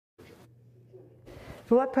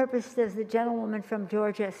For what purpose does the gentlewoman from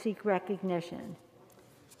Georgia seek recognition?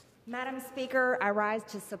 Madam Speaker, I rise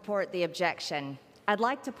to support the objection. I'd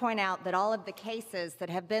like to point out that all of the cases that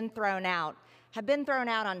have been thrown out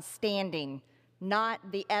on standing, not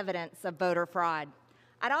the evidence of voter fraud.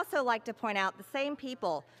 I'd also like to point out the same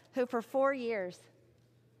people who for 4 years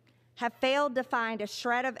have failed to find a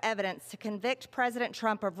shred of evidence to convict President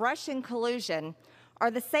Trump of Russian collusion are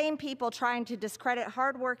the same people trying to discredit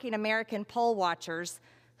hardworking American poll watchers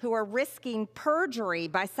who are risking perjury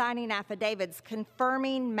by signing affidavits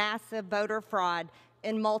confirming massive voter fraud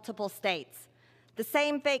in multiple states. The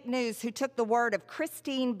same fake news who took the word of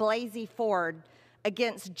Christine Blasey Ford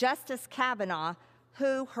against Justice Kavanaugh,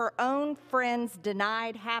 who her own friends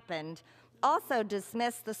denied happened, also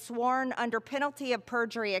dismissed the sworn under penalty of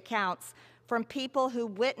perjury accounts from people who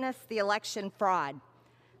witnessed the election fraud.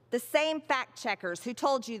 The same fact checkers who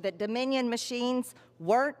told you that Dominion machines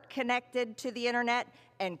weren't connected to the internet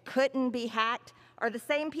and couldn't be hacked are the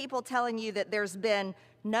same people telling you that there's been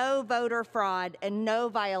no voter fraud and no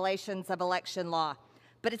violations of election law.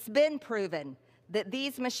 But it's been proven that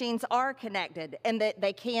these machines are connected and that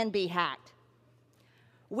they can be hacked.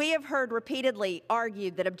 We have heard repeatedly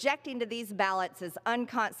argued that objecting to these ballots is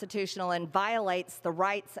unconstitutional and violates the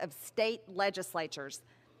rights of state legislatures.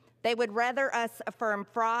 They would rather us affirm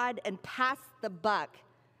fraud and pass the buck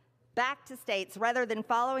back to states rather than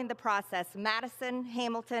following the process Madison,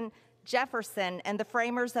 Hamilton, Jefferson, and the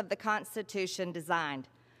framers of the Constitution designed.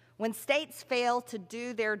 When states fail to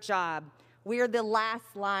do their job, we are the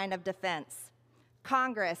last line of defense.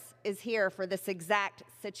 Congress is here for this exact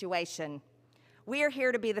situation. We are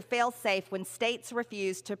here to be the fail-safe when states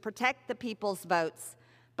refuse to protect the people's votes.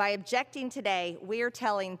 By objecting today, we are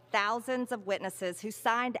telling thousands of witnesses who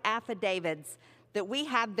signed affidavits that we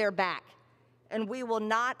have their back, and we will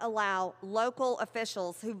not allow local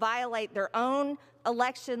officials who violate their own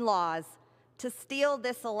election laws to steal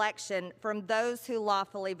this election from those who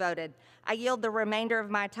lawfully voted. I yield the remainder of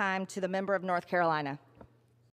my time to the member of North Carolina.